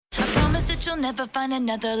but you'll never find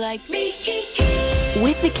another like me.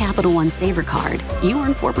 With the Capital One Savor Card, you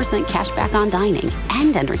earn 4% cash back on dining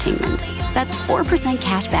and entertainment. That's 4%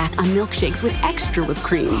 cash back on milkshakes with extra whipped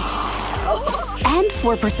cream. And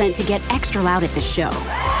 4% to get extra loud at the show.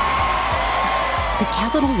 The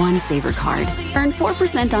Capital One Savor Card. Earn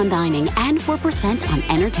 4% on dining and 4% on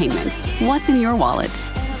entertainment. What's in your wallet?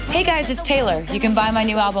 Hey guys, it's Taylor. You can buy my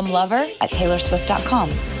new album Lover at taylorswift.com.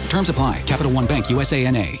 Terms apply. Capital One Bank, USA,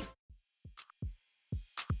 N.A.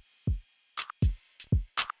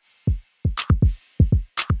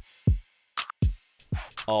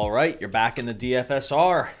 All right, you're back in the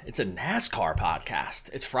DFSR. It's a NASCAR podcast.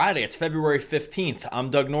 It's Friday. It's February 15th. I'm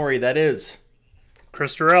Doug Norrie. That is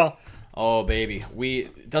Chris Durrell. Oh, baby.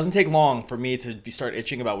 It doesn't take long for me to start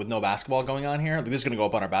itching about with no basketball going on here. This is going to go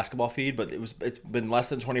up on our basketball feed, but it's been less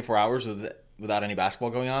than 24 hours without any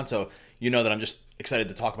basketball going on. So you know that I'm just excited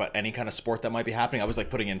to talk about any kind of sport that might be happening. I was like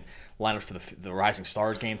putting in lineups for the Rising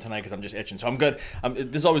Stars game tonight because I'm just itching. So I'm good.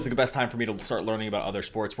 This is always the best time for me to start learning about other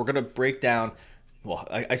sports. We're going to break down. Well,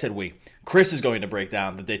 I said we. Chris is going to break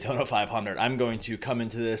down the Daytona 500. I'm going to come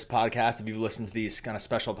into this podcast, if you've listened to these kind of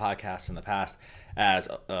special podcasts in the past, as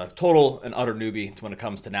a total and utter newbie when it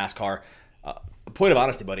comes to NASCAR. Point of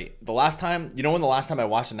honesty, buddy. When the last time I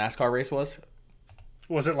watched a NASCAR race was?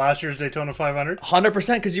 Was it last year's Daytona 500?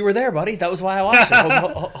 100%, because you were there, buddy. That was why I watched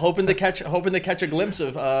it. hoping to catch a glimpse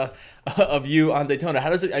of you on Daytona. How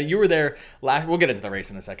does it? You were there last. We'll get into the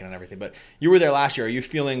race in a second and everything, but you were there last year. Are you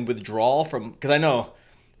feeling withdrawal from? Because I know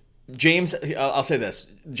James. I'll say this: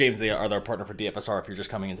 James, they are their partner for DFSR. If you're just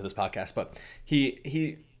coming into this podcast, but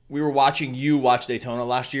we were watching you watch Daytona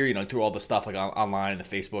last year. You know, through all the stuff like online and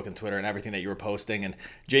the Facebook and Twitter and everything that you were posting. And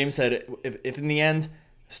James said, if in the end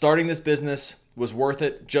starting this business was worth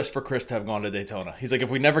it just for Chris to have gone to Daytona. He's like, if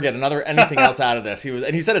we never get anything else out of this,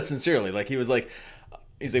 and he said it sincerely. Like he's like,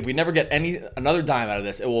 we never get another dime out of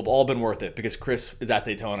this, it will have all been worth it because Chris is at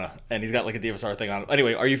Daytona and he's got like a DFSR thing on.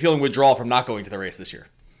 Anyway, are you feeling withdrawal from not going to the race this year?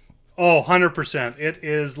 Oh, 100%. It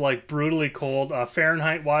is like brutally cold.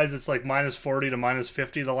 Fahrenheit wise, it's like minus 40 to minus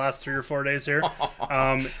 50 the last 3 or 4 days here.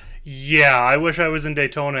 Yeah, I wish I was in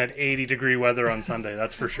Daytona at 80-degree weather on Sunday,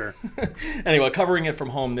 that's for sure. Anyway, covering it from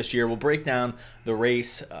home this year, we'll break down the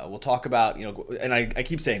race. We'll talk about, and I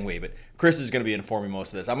keep saying we, but Chris is going to be informing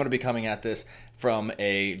most of this. I'm going to be coming at this from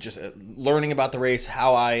learning about the race,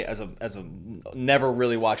 how I, as a never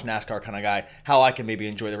really watched NASCAR kind of guy, how I can maybe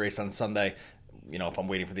enjoy the race on Sunday. If I'm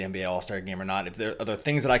waiting for the NBA All-Star game or not, if there are other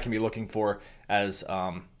things that I can be looking for as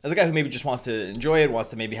a guy who maybe just wants to enjoy it, wants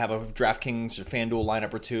to maybe have a DraftKings or FanDuel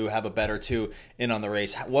lineup or two, have a bet or two in on the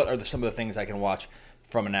race. What are some of the things I can watch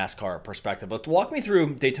from a NASCAR perspective? But walk me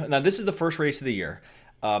through Daytona. Now, this is the first race of the year.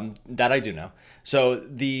 That I do know. So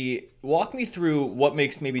walk me through what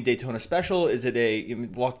makes maybe Daytona special. Is it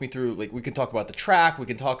walk me through, like, we can talk about the track.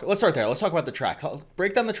 Let's start there. Let's talk about the track.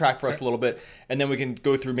 Break down the track for us a little bit, and then we can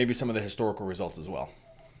go through maybe some of the historical results as well.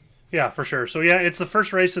 Yeah, for sure. So yeah, it's the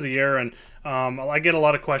first race of the year, and I get a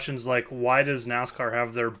lot of questions like, why does NASCAR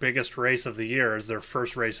have their biggest race of the year as their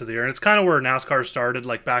first race of the year? And it's kind of where NASCAR started,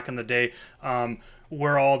 like back in the day,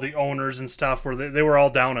 where all the owners and stuff were. They were all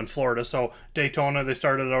down in Florida. So Daytona, they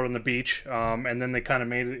started out on the beach, and then they kind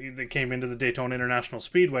of they came into the Daytona International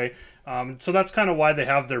Speedway. So that's kind of why they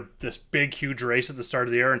have this big, huge race at the start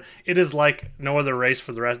of the year, and it is like no other race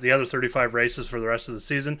for the other 35 races for the rest of the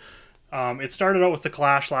season. It started out with the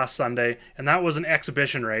Clash last Sunday, and that was an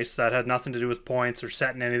exhibition race that had nothing to do with points or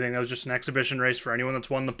setting anything. That was just an exhibition race for anyone that's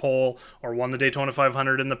won the pole or won the Daytona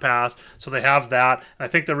 500 in the past. So they have that. And I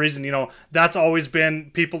think the reason, that's always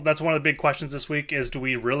been that's one of the big questions this week is, do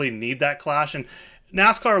we really need that Clash? And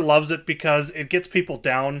NASCAR loves it because it gets people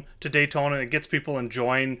down to Daytona. It gets people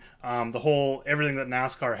enjoying everything that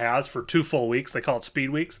NASCAR has for 2 full weeks. They call it Speed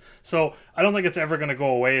Weeks. So I don't think it's ever going to go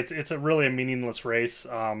away. It's really a meaningless race.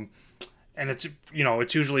 And it's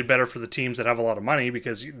usually better for the teams that have a lot of money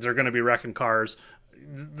because they're going to be wrecking cars.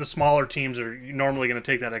 The smaller teams are normally going to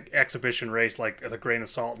take that exhibition race like at a grain of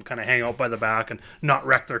salt and kind of hang out by the back and not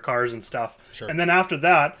wreck their cars and stuff. Sure. And then after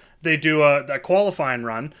that, they do a qualifying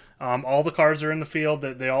run. All the cars are in the field.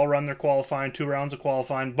 They all run their qualifying, 2 rounds of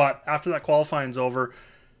qualifying. But after that qualifying's over,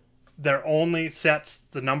 there only sets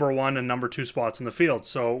the number 1 and number 2 spots in the field.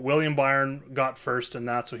 So William Byron got first in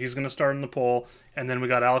that, so he's going to start in the pole. And then we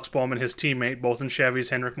got Alex Bowman, his teammate, both in Chevys,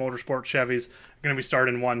 Hendrick Motorsport Chevys, going to be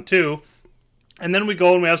starting 1-2. And then we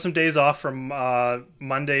go and we have some days off from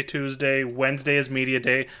Monday, Tuesday, Wednesday is media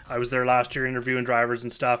day. I was there last year interviewing drivers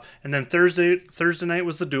and stuff. And then Thursday night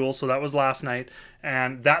was the duel, so that was last night.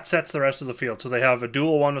 And that sets the rest of the field. So they have a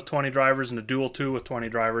dual 1 with 20 drivers and a dual 2 with 20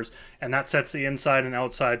 drivers. And that sets the inside and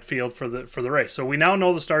outside field for the race. So we now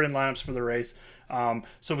know the starting lineups for the race.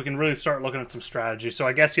 So we can really start looking at some strategy. So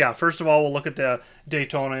I guess, first of all, we'll look at the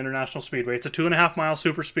Daytona International Speedway. It's a 2.5-mile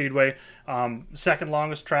super speedway, second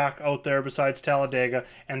longest track out there besides Talladega,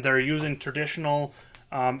 and they're using traditional.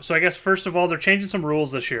 So I guess, first of all, they're changing some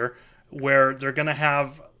rules this year where they're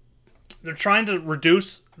trying to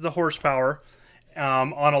reduce the horsepower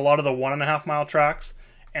on a lot of the 1.5-mile tracks,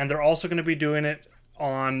 and they're also going to be doing it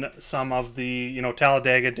on some of the,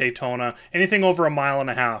 Talladega, Daytona, anything over 1.5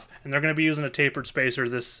 miles, and they're going to be using a tapered spacer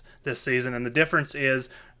this season. And the difference is,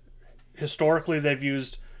 historically, they've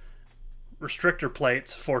used restrictor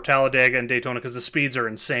plates for Talladega and Daytona because the speeds are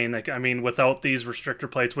insane. Without these restrictor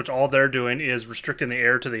plates, which all they're doing is restricting the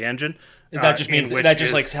air to the engine. That just means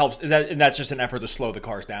helps. And that's just an effort to slow the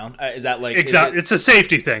cars down. Is that like exactly? It's a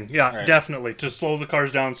safety thing. Yeah, right. Definitely to slow the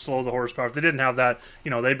cars down, slow the horsepower. If they didn't have that,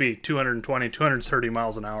 they'd be 220, 230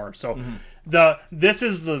 miles an hour. So this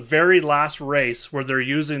is the very last race where they're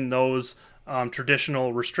using those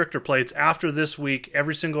traditional restrictor plates. After this week,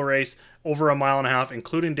 every single race over 1.5 miles,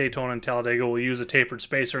 including Daytona and Talladega, will use a tapered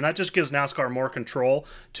spacer, and that just gives NASCAR more control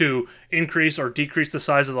to increase or decrease the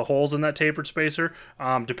size of the holes in that tapered spacer,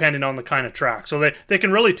 depending on the kind of track. So they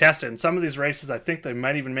can really test it. In some of these races, I think they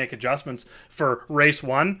might even make adjustments for race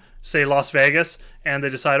 1, say Las Vegas, and they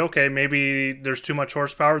decide, okay, maybe there's too much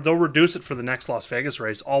horsepower. They'll reduce it for the next Las Vegas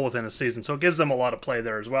race, all within a season. So it gives them a lot of play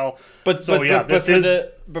there as well. But for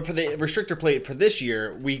the restrictor plate for this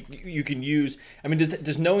year, you can use.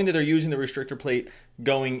 Does knowing that they're using the restrictor plate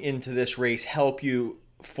going into this race help you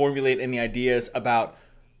formulate any ideas about?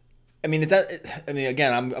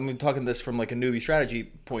 Again, I'm talking this from like a newbie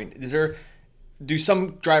strategy point. Do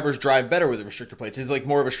some drivers drive better with the restrictor plates? Is it like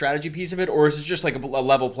more of a strategy piece of it, or is it just like a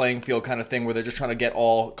level playing field kind of thing where they're just trying to get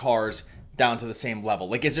all cars down to the same level?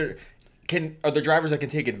 Like, are there drivers that can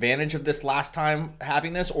take advantage of this last time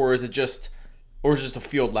having this, or is it just a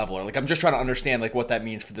field leveler? Like, I'm just trying to understand like what that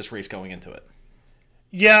means for this race going into it.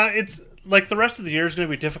 Yeah, it's like the rest of the year is going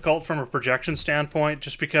to be difficult from a projection standpoint,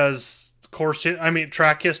 just because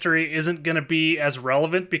track history isn't going to be as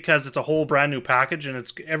relevant because it's a whole brand new package, and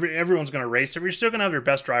it's everyone's going to race it. You're still going to have your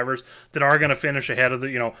best drivers that are going to finish ahead of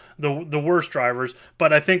the worst drivers.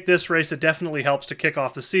 But I think this race, it definitely helps to kick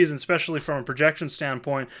off the season, especially from a projection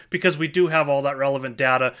standpoint, because we do have all that relevant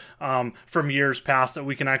data from years past that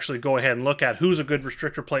we can actually go ahead and look at who's a good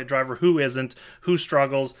restrictor plate driver, who isn't, who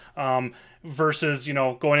struggles. Versus,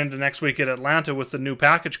 going into next week at Atlanta with the new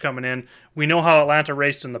package coming in. We know how Atlanta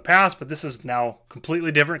raced in the past, but this is now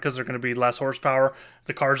completely different because they're going to be less horsepower.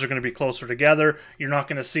 The cars are going to be closer together. You're not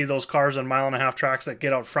going to see those cars on 1.5 mile tracks that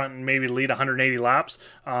get out front and maybe lead 180 laps.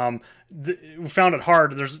 We found it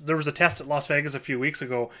hard. There was a test at Las Vegas a few weeks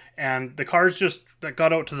ago, and the cars that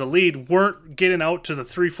got out to the lead weren't getting out to the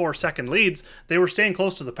 3-4 second leads. They were staying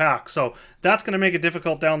close to the pack. So that's going to make it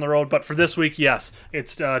difficult down the road. But for this week, yes,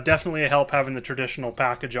 it's definitely a help having the traditional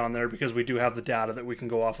package on there because we do have the data that we can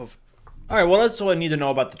go off of. All right, well, that's all I need to know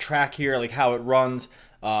about the track here, like how it runs.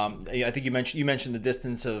 I think you mentioned the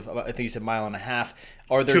distance of, I think you said 1.5 miles.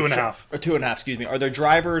 Are there 2.5 or 2.5? Excuse me. Are there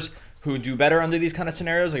drivers who do better under these kind of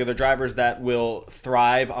scenarios? Like, are there drivers that will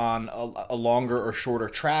thrive on a longer or shorter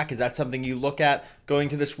track? Is that something you look at going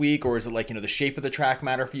to this week, or is it like the shape of the track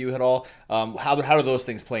matter for you at all? How do those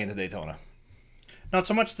things play into Daytona? Not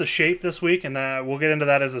so much the shape this week, and we'll get into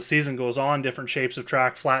that as the season goes on, different shapes of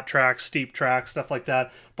track, flat tracks, steep tracks, stuff like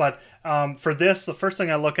that. But for this, the first thing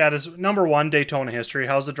I look at is, number one, Daytona history.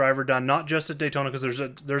 How's the driver done? Not just at Daytona,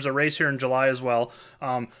 because there's a race here in July as well.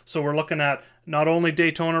 So we're looking at not only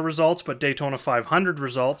Daytona results, but Daytona 500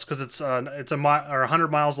 results, because it's 100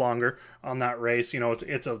 miles longer on that race.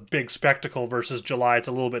 It's a big spectacle versus July. It's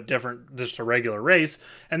a little bit different, just a regular race.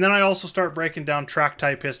 And then I also start breaking down track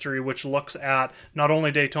type history, which looks at not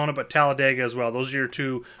only Daytona, but Talladega as well. Those are your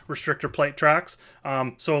two restrictor plate tracks.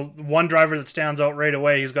 So one driver that stands out right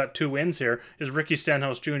away, he's got 2 wins here, is Ricky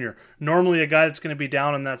Stenhouse Jr. Normally a guy that's going to be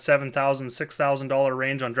down in that $7,000, $6,000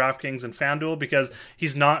 range on DraftKings and FanDuel, because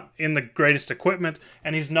he's not in the greatest equipment,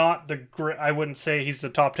 and he's not I wouldn't say he's the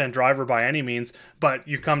top 10 driver by any means, but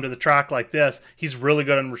you come to the track like this, he's really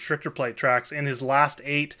good on restrictor plate tracks. In his last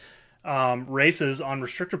 8 races on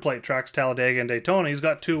restrictor plate tracks, Talladega and Daytona, he's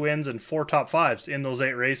got 2 wins and 4 top 5s in those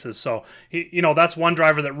 8 races. So that's one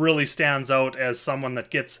driver that really stands out as someone that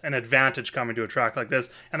gets an advantage coming to a track like this.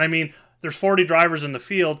 And I mean, there's 40 drivers in the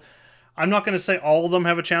field. I'm not going to say all of them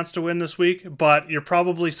have a chance to win this week, but you're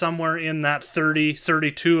probably somewhere in that 30,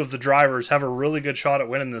 32 of the drivers have a really good shot at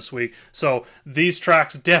winning this week. So these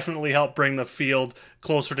tracks definitely help bring the field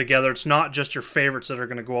closer together. It's not just your favorites that are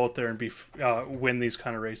going to go out there and win these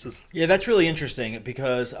kind of races. Yeah, that's really interesting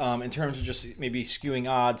because in terms of just maybe skewing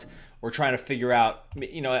odds or trying to figure out,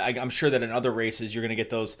 I'm sure that in other races you're going to get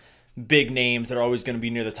those big names that are always going to be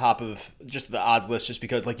near the top of just the odds list, just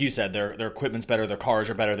because, like you said, their equipment's better, their cars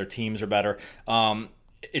are better, their teams are better.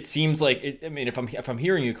 It seems like, if I'm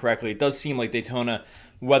hearing you correctly, it does seem like Daytona,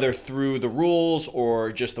 whether through the rules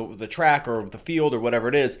or just the track or the field or whatever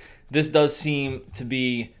it is, this does seem to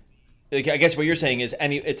be, like, I guess what you're saying is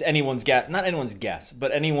it's anyone's guess, not anyone's guess,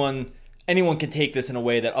 but anyone can take this in a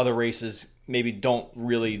way that other races maybe don't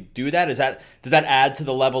really do that. Does that add to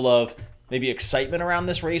the level of maybe excitement around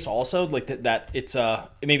this race also, like that it's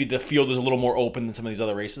maybe the field is a little more open than some of these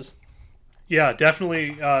other races? Yeah,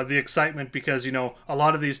 definitely the excitement, because, a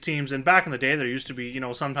lot of these teams, and back in the day there used to be,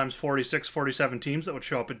 sometimes 46, 47 teams that would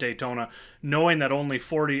show up at Daytona, knowing that only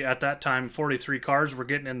 43 cars were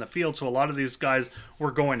getting in the field, so a lot of these guys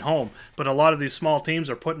were going home. But a lot of these small teams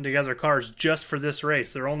are putting together cars just for this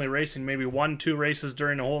race. They're only racing maybe 1-2 races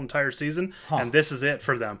during the whole entire season, and this is it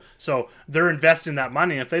for them. So they're investing that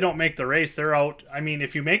money. If they don't make the race, they're out. I mean,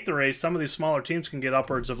 if you make the race, some of these smaller teams can get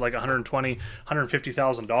upwards of like $120,000,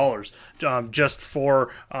 $150,000. Just for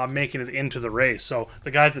making it into the race. So the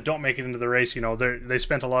guys that don't make it into the race, they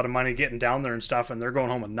spent a lot of money getting down there and stuff, and they're going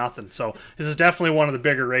home with nothing. So this is definitely one of the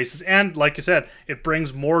bigger races. And like you said, it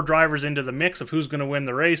brings more drivers into the mix of who's going to win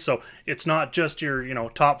the race. So it's not just your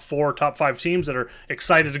top 4, top 5 teams that are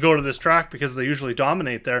excited to go to this track because they usually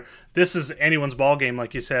dominate there. This is anyone's ball game,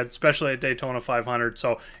 like you said, especially at Daytona 500.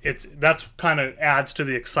 So that's kind of adds to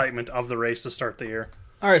the excitement of the race to start the year.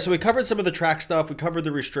 All right, so we covered some of the track stuff. We covered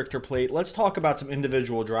the restrictor plate. Let's talk about some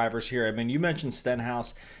individual drivers here. I mean, you mentioned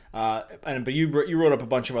Stenhouse, but you wrote up a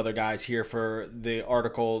bunch of other guys here for the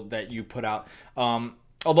article that you put out.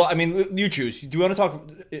 Although, I mean, you choose. Do you want to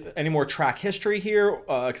talk any more track history here?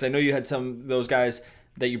 Because I know you had some of those guys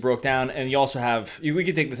that you broke down, and you also have. We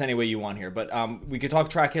could take this any way you want here, but we could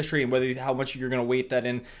talk track history and how much you're going to weight that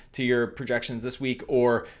in to your projections this week,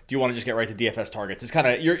 or do you want to just get right to DFS targets?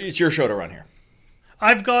 It's your show to run here.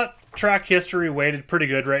 I've got track history weighted pretty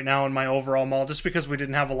good right now in my overall model, just because we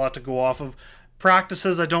didn't have a lot to go off of.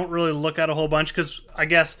 Practices, I don't really look at a whole bunch because I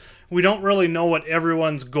guess we don't really know what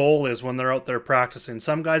everyone's goal is when they're out there practicing.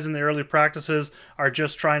 Some guys in the early practices are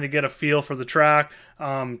just trying to get a feel for the track,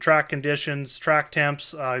 track conditions, track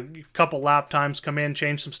temps, a couple lap times, come in,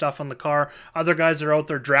 change some stuff on the car. Other guys are out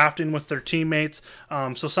there drafting with their teammates,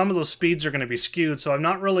 so some of those speeds are going to be skewed. So I'm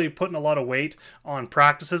not really putting a lot of weight on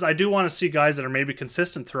practices. I do want to see guys that are maybe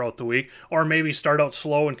consistent throughout the week, or maybe start out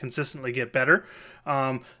slow and consistently get better.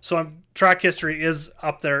 Track history is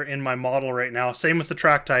up there in my model right now. Same with the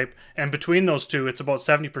track type, and between those two, it's about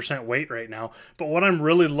 70% weight right now. But what I'm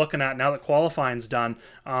really looking at now that qualifying's done,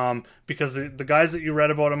 because the guys that you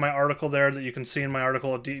read about in my article there, that you can see in my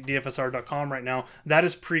article at dfsr.com right now, that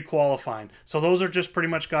is pre-qualifying. So those are just pretty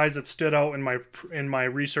much guys that stood out in my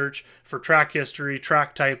research for track history,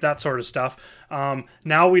 track type, that sort of stuff.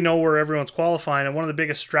 Now we know where everyone's qualifying, and one of the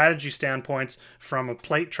biggest strategy standpoints from a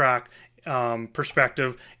plate track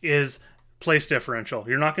perspective is place differential.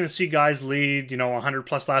 You're not going to see guys lead 100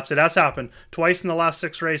 plus laps. It has happened twice in the last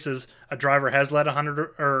 6 races. A driver has led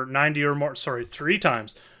 100 or 90 or more, 3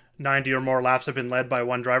 times 90 or more laps have been led by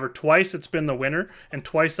one driver. Twice it's been the winner, and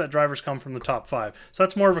twice that driver's come from the top 5. So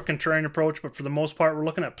that's more of a contrarian approach, but for the most part, we're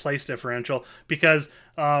looking at place differential, because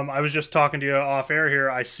I was just talking to you off air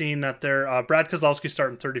here. I seen that Brad Keselowski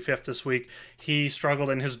starting 35th this week. He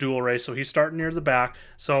struggled in his dual race, so he's starting near the back.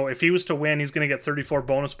 So if he was to win, he's going to get 34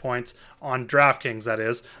 bonus points on DraftKings, that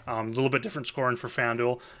is. A little bit different scoring for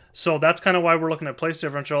FanDuel. So that's kind of why we're looking at place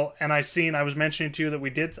differential. And I was mentioning to you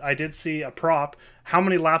that I did see a prop, how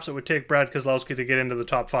many laps it would take Brad Keselowski to get into the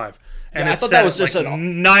top 5. And I thought that was just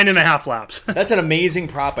 9.5 laps. That's an amazing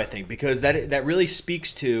prop, I think, because that really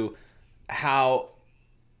speaks to how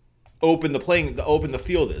open the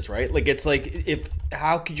field is, right? Like, it's like,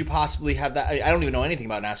 how could you possibly have that? I don't even know anything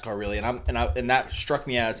about NASCAR really, and that struck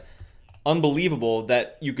me as unbelievable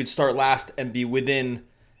that you could start last and be within.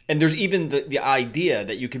 And there's even the idea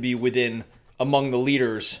that you could be within among the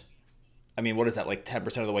leaders. I mean, what is that, like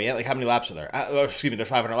 10% of the way in? Like, how many laps are there? There's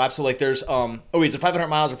 500 laps. So, like, there's, is it 500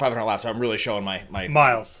 miles or 500 laps? I'm really showing my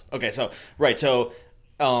miles. Okay, so, right. So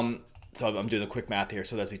I'm doing the quick math here.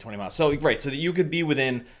 So that'd be 20 miles. So, right. So that you could be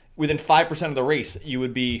within 5% of the race, you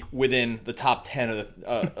would be within the top 10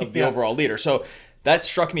 of the overall leader. So that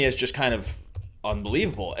struck me as just kind of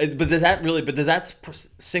unbelievable. But does that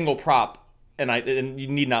single prop, and you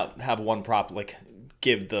need not have one prop like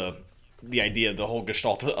give the idea of the whole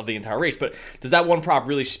gestalt of the entire race, but does that one prop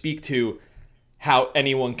really speak to how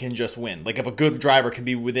anyone can just win? Like if a good driver can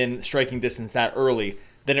be within striking distance that early,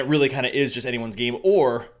 then it really kind of is just anyone's game?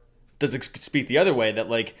 Or does it speak the other way that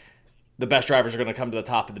like the best drivers are going to come to the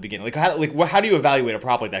top at the beginning? How do you evaluate a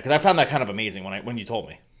prop like that? Because I found that kind of amazing when you told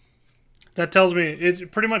me. That tells me,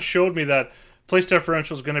 it pretty much showed me that place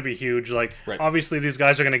differential is going to be huge. Like, Obviously, these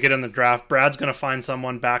guys are going to get in the draft. Brad's going to find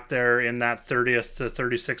someone back there in that 30th to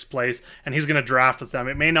 36th place, and he's going to draft with them.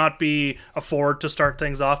 It may not be a Ford to start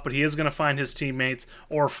things off, but he is going to find his teammates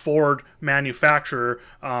or Ford manufacturer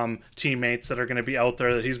teammates that are going to be out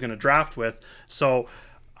there that he's going to draft with. So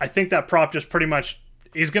I think that prop just pretty much,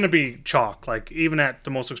 he's going to be chalk. Like, even at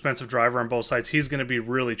the most expensive driver on both sides, he's going to be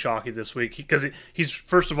really chalky this week because he's,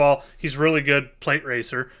 first of all, he's really good plate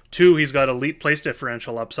racer. 2, he's got elite place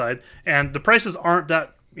differential upside, and the prices aren't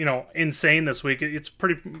that insane this week. It's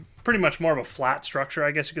pretty much more of a flat structure,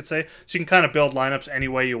 I guess you could say. So you can kind of build lineups any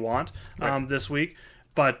way you want this week.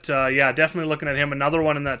 But yeah, definitely looking at him. Another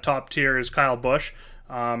one in that top tier is Kyle Busch.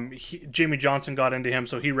 Jimmy Johnson got into him,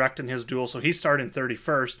 so he wrecked in his duel. So he's starting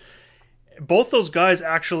 31st. Both those guys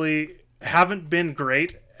actually haven't been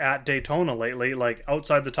great at Daytona lately, like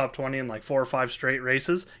outside the top 20 in like 4 or 5 straight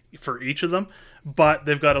races for each of them. But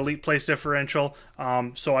they've got elite place differential,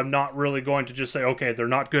 so I'm not really going to just say, okay, they're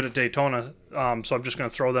not good at Daytona, so I'm just going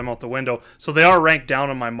to throw them out the window. So they are ranked down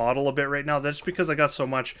on my model a bit right now. That's because I got so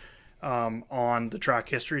much on the track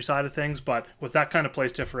history side of things. But with that kind of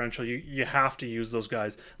place differential, you have to use those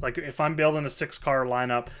guys. Like if I'm building a 6-car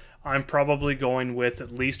lineup, I'm probably going with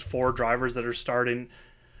at least 4 drivers that are starting,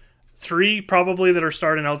 3 probably that are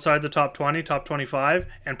starting outside the top 20, top 25,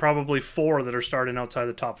 and probably 4 that are starting outside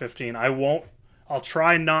the top 15. I'll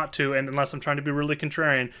try not to, and unless I'm trying to be really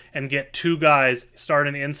contrarian, and get 2 guys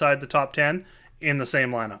starting inside the top 10 in the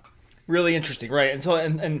same lineup. Really interesting, right? And so,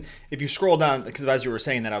 and if you scroll down, because as you were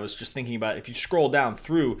saying that, I was just thinking about if you scroll down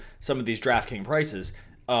through some of these DraftKings prices,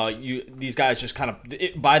 these guys just kind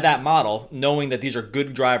of, by that model, knowing that these are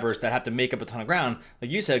good drivers that have to make up a ton of ground, like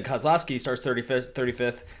you said, Kozlowski starts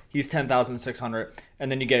 35th, he's 10,600, and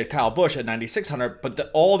then you get Kyle Busch at 9,600, but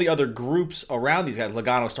all the other groups around these guys,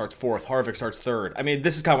 Logano starts 4th, Harvick starts 3rd. I mean,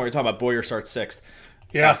 this is kind of what you're talking about. Boyer starts 6th.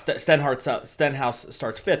 Yeah. Stenhouse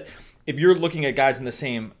starts 5th. If you're looking at guys in the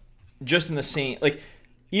same, like,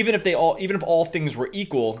 even if all things were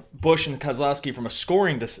equal, Busch and Kozlowski from a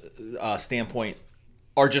scoring standpoint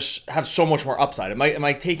are just have so much more upside. Am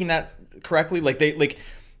I taking that correctly?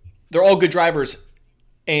 They're all good drivers,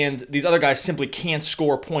 and these other guys simply can't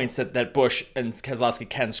score points that Busch and Keselowski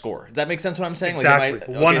can score. Does that make sense? What I'm saying?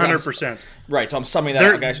 Exactly, 100%. Right. So I'm summing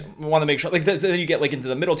that up, guys. I want to make sure. Like then you get like into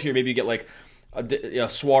the middle tier. Maybe you get like a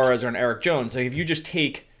Suarez or an Eric Jones. Like if you just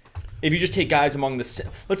take guys among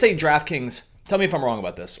the, let's say DraftKings. Tell me if I'm wrong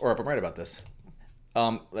about this or if I'm right about this.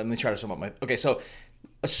 Let me try to sum up my. Okay, so.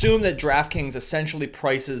 Assume that DraftKings essentially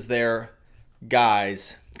prices their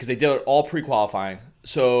guys, because they did it all pre-qualifying,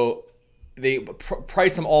 so they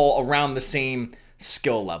price them all around the same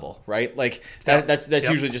skill level, right? Like that's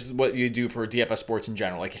usually just what you do for DFS sports in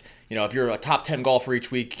general. Like, if you're a top 10 golfer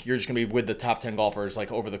each week, you're just going to be with the top 10 golfers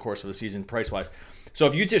like over the course of the season price-wise. So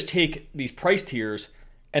if you just take these price tiers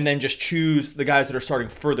and then just choose the guys that are starting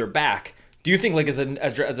further back, do you think, like, as a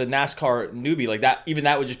NASCAR newbie, like that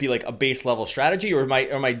would just be like a base level strategy, or am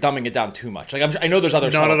I dumbing it down too much? Like, I know there's other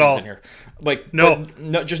subtle things in here, like no,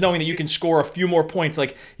 just knowing that you can score a few more points.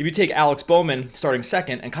 Like if you take Alex Bowman starting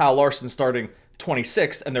 2nd and Kyle Larson starting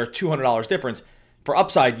 26th, and they're $200 difference for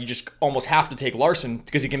upside, you just almost have to take Larson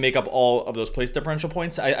because he can make up all of those place differential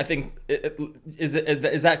points. I think is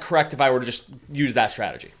that correct? If I were to just use that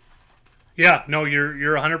strategy. Yeah, no,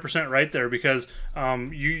 you're 100% right there, because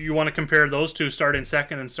you want to compare those two starting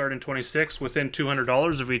 2nd and starting 26th within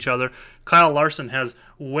 $200 of each other. Kyle Larson has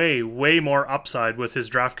way more upside with his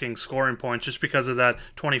DraftKings scoring points just because of that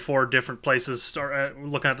 24 different places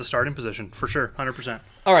looking at the starting position, for sure, 100%.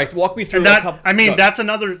 All right, walk me through that. That's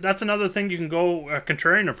another thing you can go a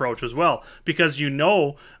contrarian approach as well, because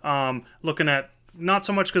looking at not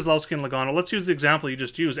so much Keselowski and Logano. Let's use the example you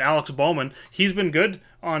just used. Alex Bowman, he's been good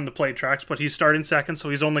on the plate tracks, but he's starting 2nd, so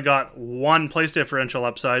he's only got 1 place differential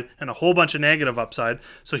upside and a whole bunch of negative upside.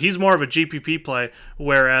 So he's more of a GPP play,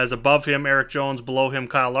 whereas above him, Eric Jones, below him,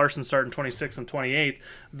 Kyle Larson starting 26th and 28th.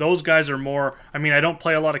 Those guys are more, I don't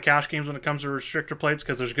play a lot of cash games when it comes to restrictor plates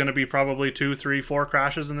because there's going to be probably 2, 3, 4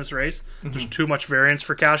 crashes in this race. Mm-hmm. There's too much variance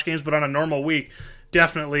for cash games, but on a normal week,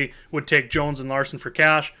 definitely would take Jones and Larson for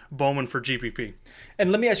cash, Bowman for GPP.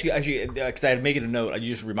 And let me ask you, actually, because I had made a note,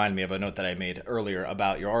 you just reminded me of a note that I made earlier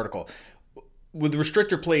about your article. With the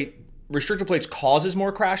restrictor plates causes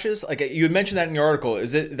more crashes? Like you had mentioned that in your article.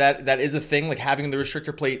 Is it that is a thing? Like having the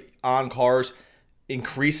restrictor plate on cars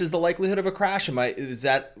increases the likelihood of a crash?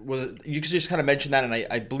 You just kind of mentioned that, and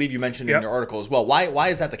I believe you mentioned it in your article as well. Why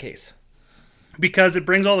is that the case? Because it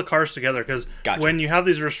brings all the cars together. Because when you have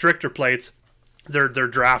these restrictor plates, they're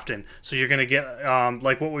drafting, so you're going to get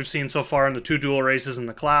like what we've seen so far in the 2 dual races and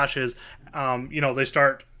the Clash is, they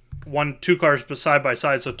start 2 cars side by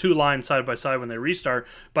side, so 2 lines side by side when they restart.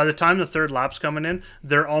 By the time the third lap's coming in,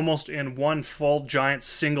 they're almost in one full giant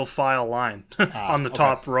single file line on the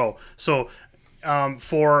top row. So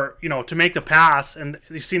to make the pass, and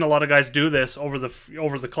you've seen a lot of guys do this over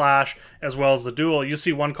the Clash as well as the duel. You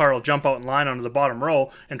see one car will jump out in line onto the bottom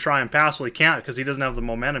row and try and pass. Well, he can't because he doesn't have the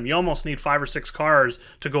momentum. You almost need 5 or 6 cars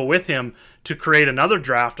to go with him to create another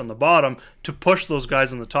draft on the bottom to push those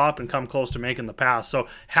guys on the top and come close to making the pass. So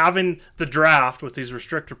having the draft with these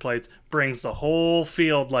restrictor plates brings the whole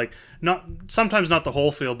field, sometimes not the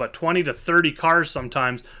whole field, but 20 to 30 cars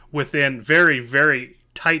sometimes within very, very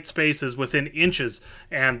tight spaces within inches,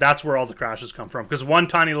 and that's where all the crashes come from, because one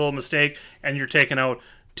tiny little mistake and you're taking out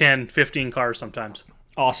 10, 15 cars sometimes.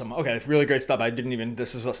 Awesome. Okay, really great stuff.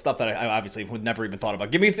 This is stuff that I obviously would never even thought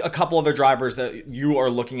about. Give me a couple other drivers that you are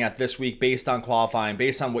looking at this week based on qualifying,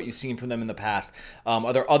 based on what you've seen from them in the past.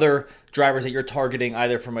 Are there other drivers that you're targeting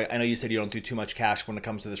either from I know you said you don't do too much cash when it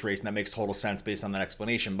comes to this race, and that makes total sense based on that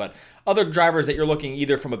explanation, but other drivers that you're looking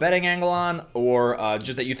either from a betting angle on or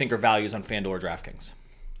just that you think are values on FanDuel or DraftKings?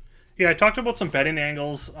 Yeah, I talked about some betting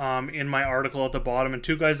angles in my article at the bottom, and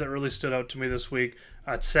 2 guys that really stood out to me this week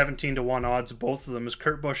at 17-1 odds, both of them, is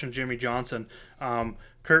Kurt Busch and Jimmie Johnson.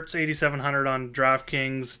 Kurt's 8,700 on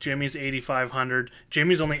DraftKings, Jimmy's 8,500.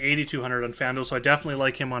 Jimmy's only 8,200 on FanDuel, so I definitely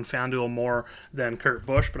like him on FanDuel more than Kurt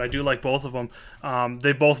Busch, but I do like both of them.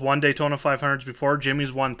 They both won Daytona 500s before.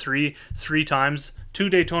 Jimmy's won three times, 2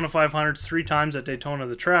 Daytona 500s, 3 times at Daytona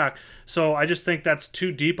the track. So I just think that's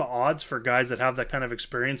too deep of odds for guys that have that kind of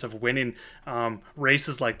experience of winning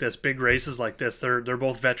races like this, big races like this. They're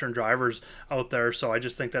both veteran drivers out there, so I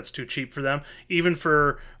just think that's too cheap for them. Even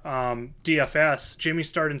for DFS,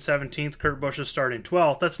 Jimmy's starting 17th, Kurt Busch is starting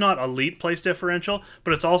 12th. That's not elite place differential,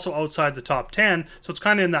 but it's also outside the top 10, so it's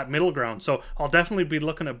kind of in that middle ground. So I'll definitely be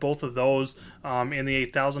looking at both of those in the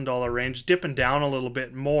 $8,000 range, dipping down a little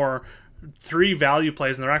bit more. 3 value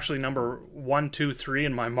plays, and they're actually number 1, 2, 3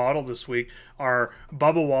 in my model this week, are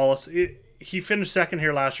Bubba Wallace. He finished second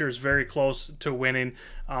here last year, is very close to winning.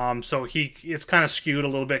 So it's kind of skewed a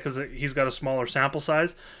little bit because he's got a smaller sample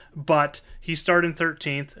size, but he's starting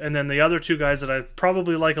 13th. And then the other 2 guys that I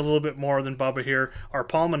probably like a little bit more than Bubba here are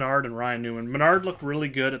Paul Menard and Ryan Newman. Menard looked really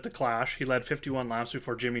good at the Clash. He led 51 laps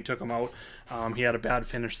before Jimmy took him out. He had a bad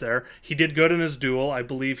finish there. He did good in his duel. I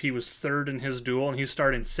believe he was 3rd in his duel, and he's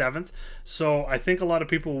starting 7th. So I think a lot of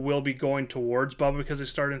people will be going towards Bubba because he's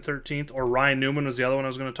starting 13th, or Ryan Newman was the other one I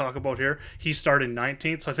was going to talk about here. He's starting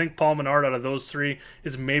 19th. So I think Paul Menard out of those 3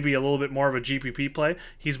 is maybe a little bit more of a GPP play.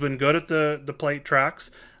 He's been good at the plate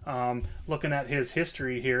tracks. Looking at his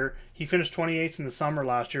history here, he finished 28th in the summer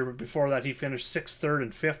last year, but before that he finished 6th, 3rd,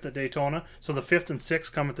 and 5th at Daytona. So the 5th and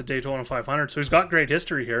 6th come at the Daytona 500. So he's got great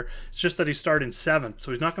history here. It's just that he's starting 7th,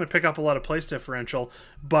 so he's not going to pick up a lot of place differential.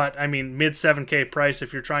 But I mean, mid 7K price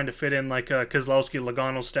if you're trying to fit in like a Keselowski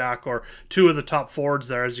Logano stack or 2 of the top Fords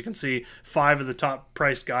there. As you can see, 5 of the top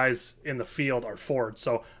priced guys in the field are Fords.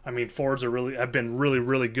 So I mean, Fords have been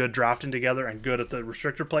really good drafting together and good at the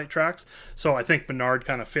restrictor plate tracks. So I think Menard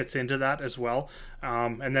kind of fits into that as well.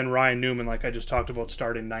 And then Ryan Newman, like I just talked about,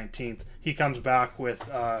 starting 19th. He comes back with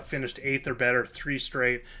finished 8th or better 3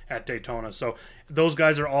 straight at Daytona. So those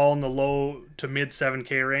guys are all in the low to mid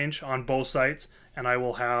 7K range on both sites, and I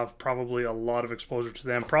will have probably a lot of exposure to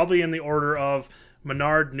them, probably in the order of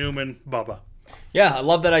Menard, Newman, Bubba. Yeah, I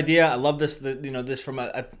love that idea. I love this. This from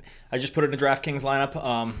I just put it in the DraftKings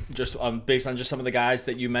lineup, just based on just some of the guys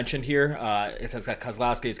that you mentioned here. It's got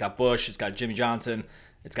Keselowski, it's got Busch, it's got Jimmie Johnson,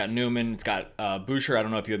 it's got Newman, it's got Boucher. I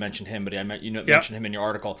don't know if you had mentioned him, but mentioned him in your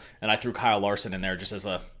article. And I threw Kyle Larson in there just as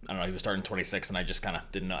I don't know, he was starting 26, and I just kind of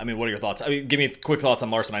didn't know. I mean, what are your thoughts? I mean, give me quick thoughts on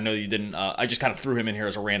Larson. I know you didn't. I just kind of threw him in here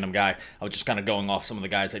as a random guy. I was just kind of going off some of the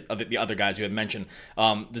guys, the other guys you had mentioned.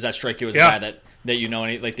 Does that strike you as a guy that you know,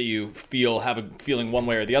 that you have a feeling one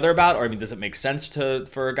way or the other about? Or I mean, does it make sense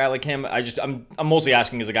for a guy like him? I'm mostly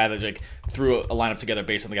asking as a guy that like threw a lineup together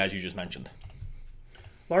based on the guys you just mentioned.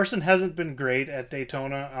 Larson hasn't been great at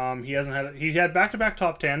Daytona. He had back-to-back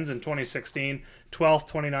top 10s in 2016, 12th,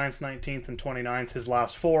 29th, 19th, and 29th, his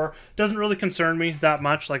last 4. Doesn't really concern me that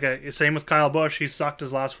much. Same with Kyle Busch. He sucked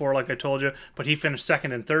his last 4, like I told you, but he finished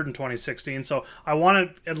 2nd and 3rd in 2016. So I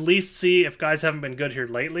want to at least see if guys haven't been good here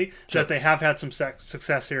lately, that they have had some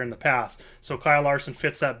success here in the past. So Kyle Larson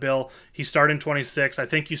fits that bill. He started in 26. I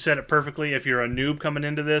think you said it perfectly. If you're a noob coming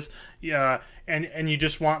into this, and you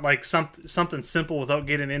just want like something simple without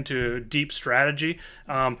getting into deep strategy,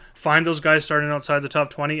 find those guys starting outside the top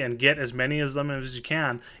 20 and get as many of them as you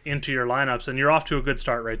can into your lineups, and you're off to a good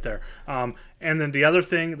start right there. And then the other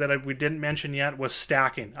thing that we didn't mention yet was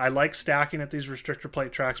stacking. I like stacking at these restrictor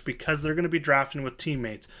plate tracks because they're going to be drafting with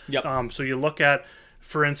teammates. Yep. So you look at,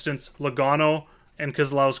 for instance, Logano and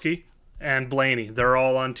Keselowski and Blaney. They're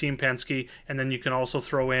all on Team Penske, and then you can also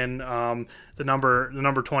throw in the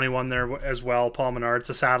number 21 there as well, Paul Menard.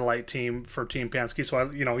 It's a satellite team for Team Penske,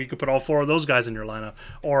 so you could put all 4 of those guys in your lineup,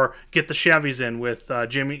 or get the Chevys in with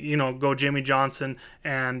Jimmy. Go Jimmy Johnson,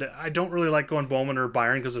 and I don't really like going Bowman or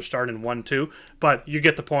Byron because they're starting 1-2, but you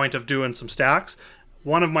get the point of doing some stacks.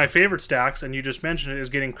 One of my favorite stacks, and you just mentioned it, is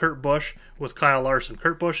getting Kurt Busch with Kyle Larson.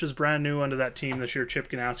 Kurt Busch is brand new under that team this year. Chip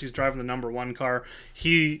Ganassi's driving the number 1 car.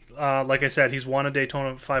 He, like I said, he's won a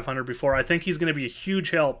Daytona 500 before. I think he's going to be a huge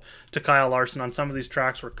help to Kyle Larson on some of these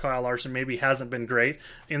tracks where Kyle Larson maybe hasn't been great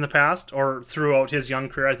in the past or throughout his young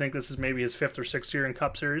career. I think this is maybe his 5th or 6th year in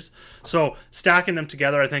Cup Series. So stacking them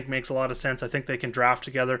together, I think, makes a lot of sense. I think they can draft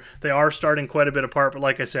together. They are starting quite a bit apart, but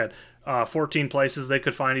like I said, 14 places, they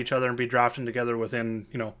could find each other and be drafting together within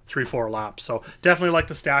 3-4 laps. So definitely like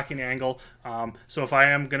the stacking angle. So if I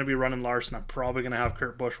am going to be running Larson, I'm probably going to have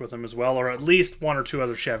Kurt Busch with him as well, or at least 1 or 2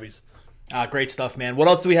 other Chevys. Great stuff, man. What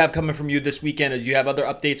else do we have coming from you this weekend? Do you have other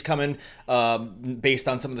updates coming based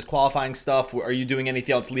on some of this qualifying stuff? Are you doing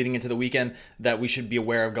anything else leading into the weekend that we should be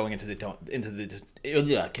aware of going into the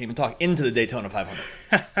Daytona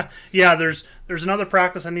 500? Yeah, there's another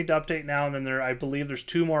practice I need to update now, and then I believe there's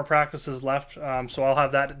 2 more practices left. So I'll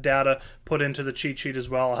have that data put into the cheat sheet as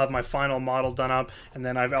well. I'll have my final model done up, and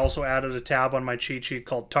then I've also added a tab on my cheat sheet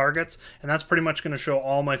called Targets, and that's pretty much going to show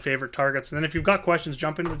all my favorite targets. And then if you've got questions,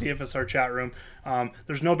 jump into the DFSR chat room.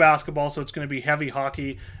 There's no basketball, so it's going to be heavy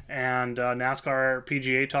hockey and NASCAR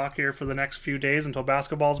PGA talk here for the next few days until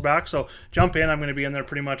basketball's back. So jump in. I'm going to be in there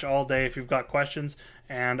pretty much all day if you've got questions.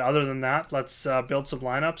 And other than that, let's build some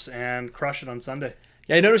lineups and crush it on Sunday.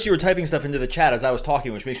 Yeah, I noticed you were typing stuff into the chat as I was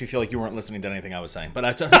talking, which makes me feel like you weren't listening to anything I was saying.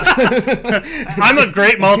 But I'm a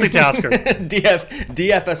great multitasker.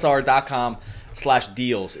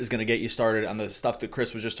 DFSR.com/deals is going to get you started on the stuff that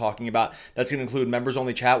Chris was just talking about. That's going to include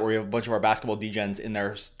members-only chat where we have a bunch of our basketball degens in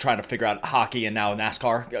there trying to figure out hockey and now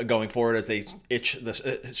NASCAR going forward as they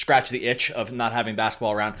scratch the itch of not having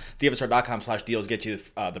basketball around. DFSR.com/deals get you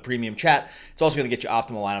the premium chat. It's also going to get you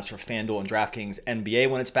optimal lineups for FanDuel and DraftKings NBA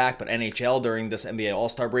when it's back, but NHL during this NBA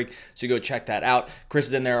All-Star break. So you go check that out. Chris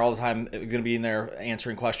is in there all the time, going to be in there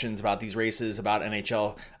answering questions about these races, about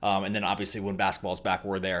NHL, and then obviously when basketball is back,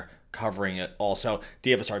 we're there covering it also.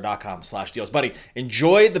 DFSR.com/deals. Buddy,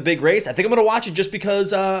 enjoy the big race. I think I'm going to watch it just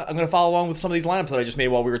because I'm going to follow along with some of these lineups that I just made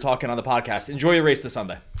while we were talking on the podcast. Enjoy your race this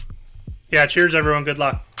Sunday. Yeah, cheers everyone. Good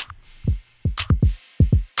luck.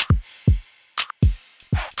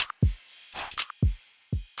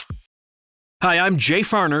 Hi, I'm Jay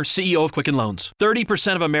Farner, CEO of Quicken Loans.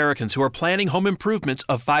 30% of Americans who are planning home improvements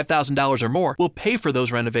of $5,000 or more will pay for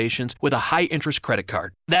those renovations with a high-interest credit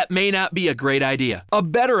card. That may not be a great idea. A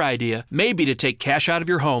better idea may be to take cash out of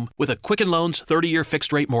your home with a Quicken Loans 30-year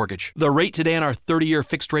fixed-rate mortgage. The rate today on our 30-year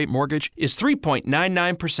fixed-rate mortgage is 3.99%,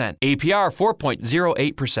 APR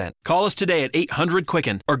 4.08%. Call us today at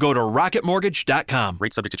 800-QUICKEN or go to rocketmortgage.com.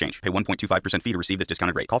 Rate subject to change. Pay 1.25% fee to receive this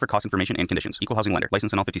discounted rate. Call for cost information and conditions. Equal housing lender.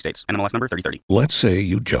 License in all 50 states. NMLS number 3030. Let's say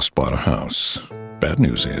you just bought a house. Bad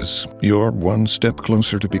news is, you're one step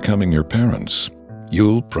closer to becoming your parents.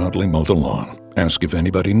 You'll proudly mow the lawn. Ask if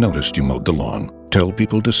anybody noticed you mowed the lawn. Tell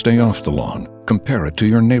people to stay off the lawn. Compare it to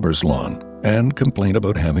your neighbor's lawn. And complain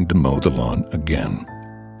about having to mow the lawn again.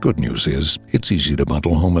 Good news is, it's easy to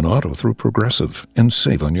bundle home and auto through Progressive and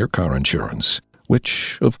save on your car insurance,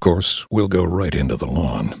 which, of course, will go right into the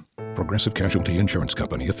lawn. Progressive Casualty Insurance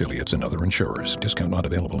Company, affiliates, and other insurers. Discount not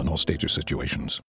available in all states or situations.